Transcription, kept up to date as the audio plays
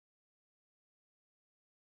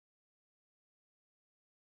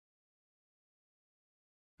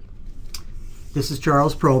This is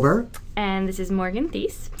Charles Prober. And this is Morgan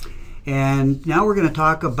Thies. And now we're going to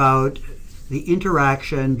talk about the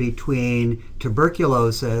interaction between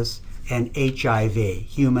tuberculosis and HIV,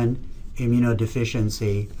 human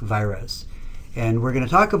immunodeficiency virus. And we're going to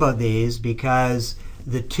talk about these because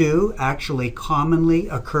the two actually commonly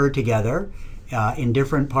occur together in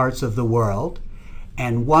different parts of the world,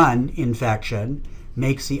 and one infection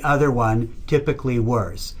makes the other one typically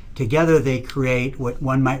worse. Together they create what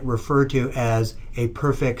one might refer to as a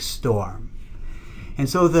perfect storm. And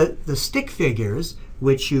so the stick figures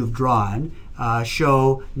which you've drawn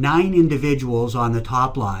show 9 individuals on the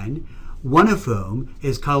top line, one of whom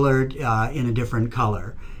is colored in a different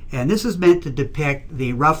color. And this is meant to depict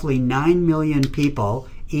the roughly 9 million people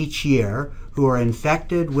each year who are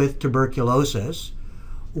infected with tuberculosis,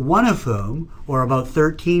 one of whom, or about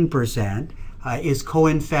 13%, is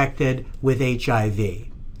co-infected with HIV.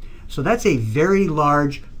 So that's a very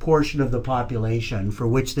large portion of the population for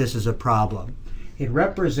which this is a problem. It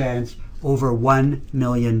represents over 1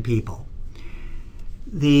 million people.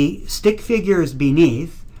 The stick figures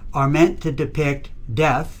beneath are meant to depict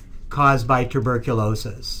death caused by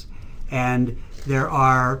tuberculosis. And there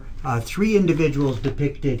are 3 individuals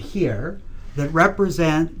depicted here that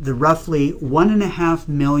represent the roughly 1.5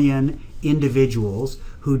 million individuals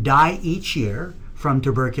who die each year from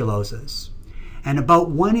tuberculosis. And about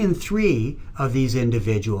 1 in 3 of these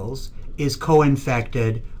individuals is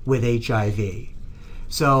co-infected with HIV.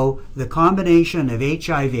 So the combination of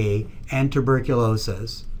HIV and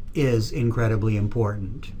tuberculosis is incredibly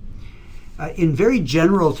important. In very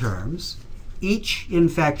general terms, each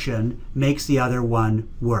infection makes the other one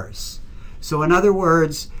worse. So in other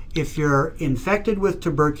words, if you're infected with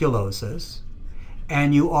tuberculosis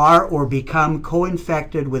and you are or become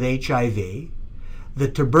co-infected with HIV, the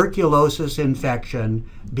tuberculosis infection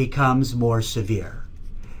becomes more severe.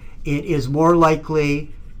 It is more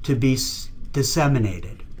likely to be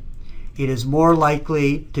disseminated. It is more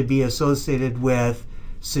likely to be associated with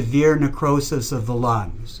severe necrosis of the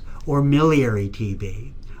lungs, or miliary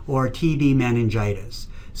TB, or TB meningitis.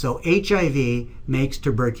 So HIV makes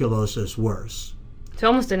tuberculosis worse. So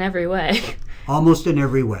almost in every way. Almost in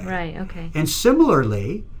every way. Right, okay. And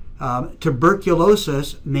similarly,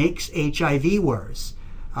 tuberculosis makes HIV worse.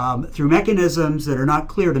 Through mechanisms that are not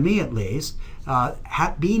clear to me at least,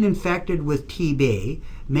 being infected with TB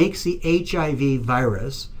makes the HIV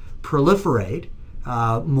virus proliferate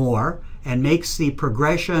more and makes the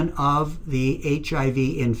progression of the HIV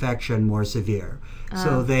infection more severe.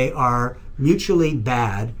 So they are mutually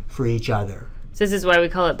bad for each other. So this is why we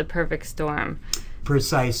call it the perfect storm.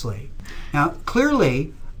 Precisely. Now,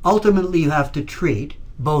 clearly, ultimately you have to treat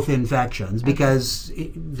both infections because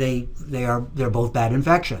they're both bad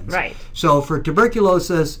infections. Right. So for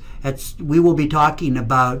tuberculosis, we will be talking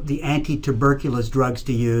about the anti-tuberculous drugs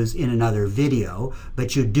to use in another video,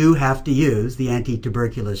 but you do have to use the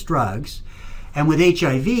anti-tuberculous drugs. And with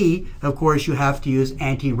HIV, of course, you have to use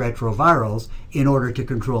antiretrovirals in order to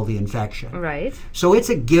control the infection. Right. So it's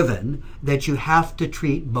a given that you have to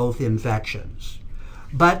treat both infections.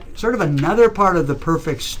 But sort of another part of the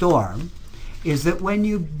perfect storm is that when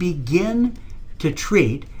you begin to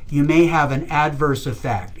treat, you may have an adverse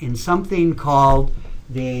effect in something called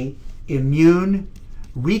the immune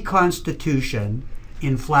reconstitution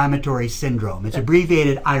inflammatory syndrome. It's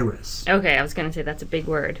abbreviated IRIS. Okay, I was going to say that's a big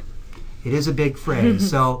word. It is a big phrase.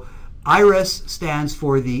 So IRIS stands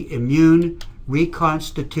for the immune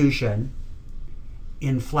reconstitution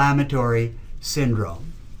inflammatory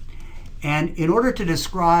syndrome. And in order to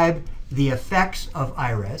describe the effects of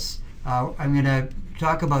IRIS, I'm going to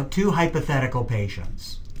talk about 2 hypothetical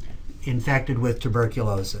patients infected with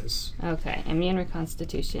tuberculosis. Okay, immune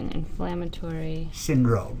reconstitution, inflammatory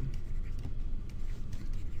syndrome.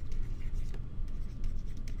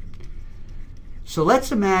 So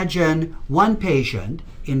let's imagine one patient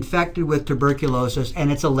infected with tuberculosis,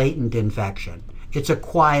 and it's a latent infection. It's a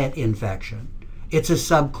quiet infection. It's a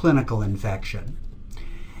subclinical infection.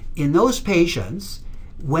 In those patients,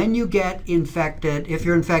 when you get infected, if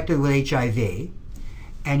you're infected with HIV,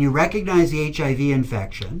 and you recognize the HIV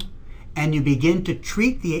infection, and you begin to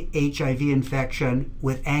treat the HIV infection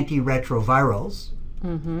with antiretrovirals,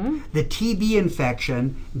 the TB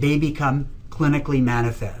infection may become clinically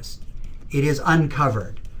manifest. It is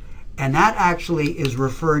uncovered. And that actually is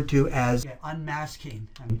referred to as unmasking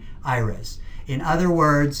IRIS. In other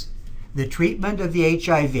words, the treatment of the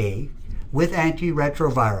HIV with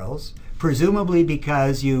antiretrovirals, presumably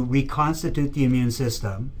because you reconstitute the immune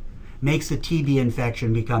system, makes the TB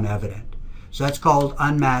infection become evident. So that's called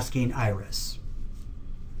unmasking IRIS.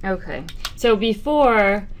 Okay. So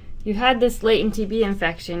before you had this latent TB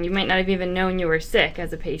infection. You might not have even known you were sick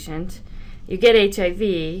as a patient. You get HIV.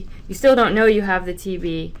 You still don't know you have the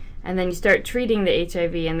TB. And then you start treating the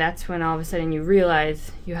HIV, and that's when all of a sudden you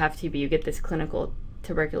realize you have TB. You get this clinical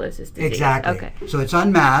tuberculosis disease. Exactly. Okay. So it's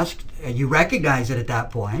unmasked. You recognize it at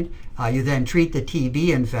that point. You then treat the TB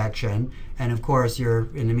infection, and of course you're,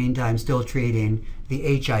 in the meantime, still treating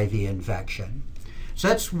the HIV infection. So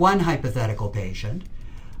that's one hypothetical patient.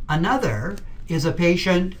 Another is a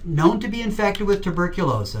patient known to be infected with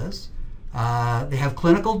tuberculosis. They have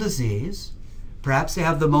clinical disease. Perhaps they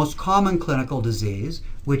have the most common clinical disease,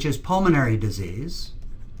 which is pulmonary disease.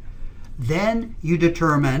 Then you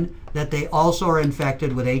determine that they also are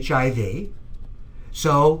infected with HIV.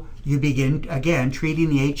 So you begin, again, treating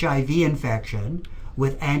the HIV infection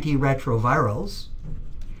with antiretrovirals.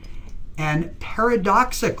 And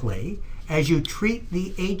paradoxically, as you treat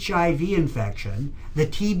the HIV infection, the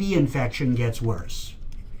TB infection gets worse.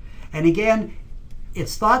 And again,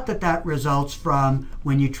 it's thought that that results from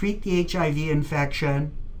when you treat the HIV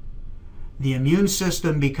infection, the immune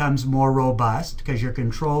system becomes more robust because you're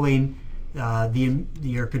controlling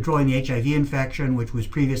the HIV infection, which was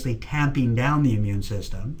previously tamping down the immune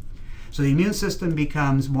system. So the immune system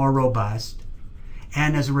becomes more robust,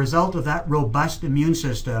 and as a result of that robust immune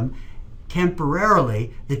system,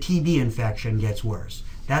 temporarily the TB infection gets worse.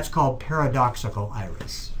 That's called paradoxical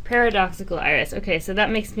iris. Paradoxical iris. Okay, so that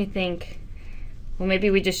makes me think, well, maybe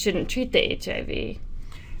we just shouldn't treat the HIV.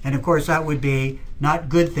 And of course, that would be not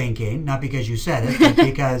good thinking, not because you said it, but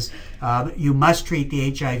because you must treat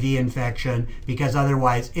the HIV infection, because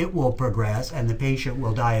otherwise it will progress and the patient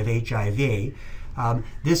will die of HIV.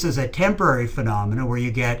 This is a temporary phenomenon where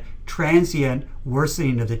you get transient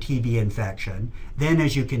worsening of the TB infection. Then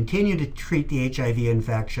as you continue to treat the HIV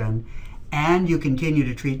infection and you continue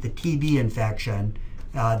to treat the TB infection,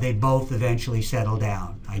 they both eventually settle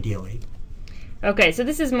down, ideally. Okay, so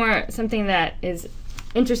this is more something that is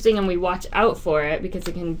interesting and we watch out for it because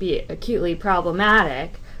it can be acutely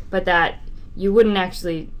problematic, but that you wouldn't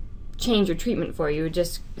actually change your treatment for. You would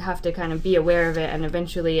just have to kind of be aware of it, and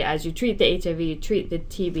eventually as you treat the HIV, you treat the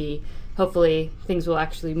TB, hopefully things will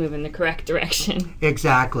actually move in the correct direction.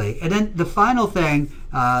 Exactly. And then the final thing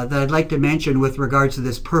that I'd like to mention with regards to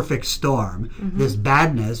this perfect storm, this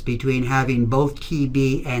badness between having both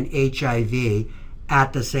TB and HIV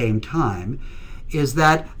at the same time, is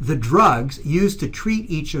that the drugs used to treat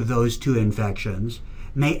each of those two infections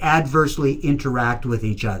may adversely interact with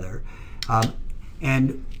each other.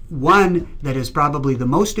 And one that is probably the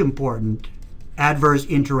most important adverse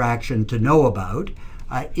interaction to know about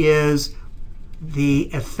is the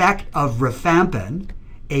effect of rifampin,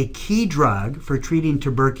 a key drug for treating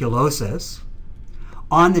tuberculosis,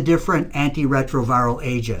 on the different antiretroviral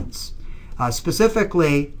agents.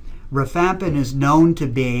 Specifically, rifampin is known to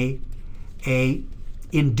be an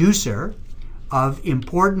inducer of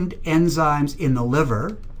important enzymes in the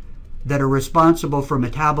liver that are responsible for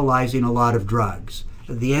metabolizing a lot of drugs.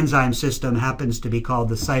 The enzyme system happens to be called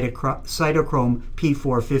the cytochrome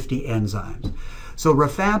P450 enzymes. So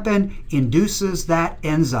rifampin induces that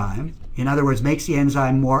enzyme, in other words, makes the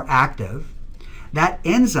enzyme more active. That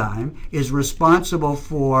enzyme is responsible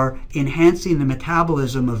for enhancing the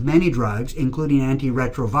metabolism of many drugs, including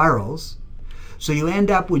antiretrovirals. So you end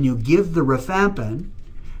up, when you give the rifampin,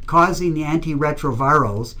 causing the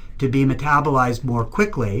antiretrovirals to be metabolized more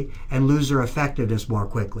quickly and lose their effectiveness more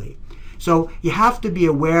quickly. So you have to be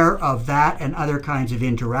aware of that and other kinds of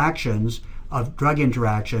interactions, of drug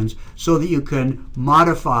interactions, so that you can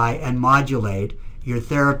modify and modulate your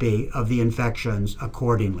therapy of the infections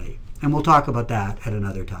accordingly. And we'll talk about that at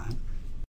another time.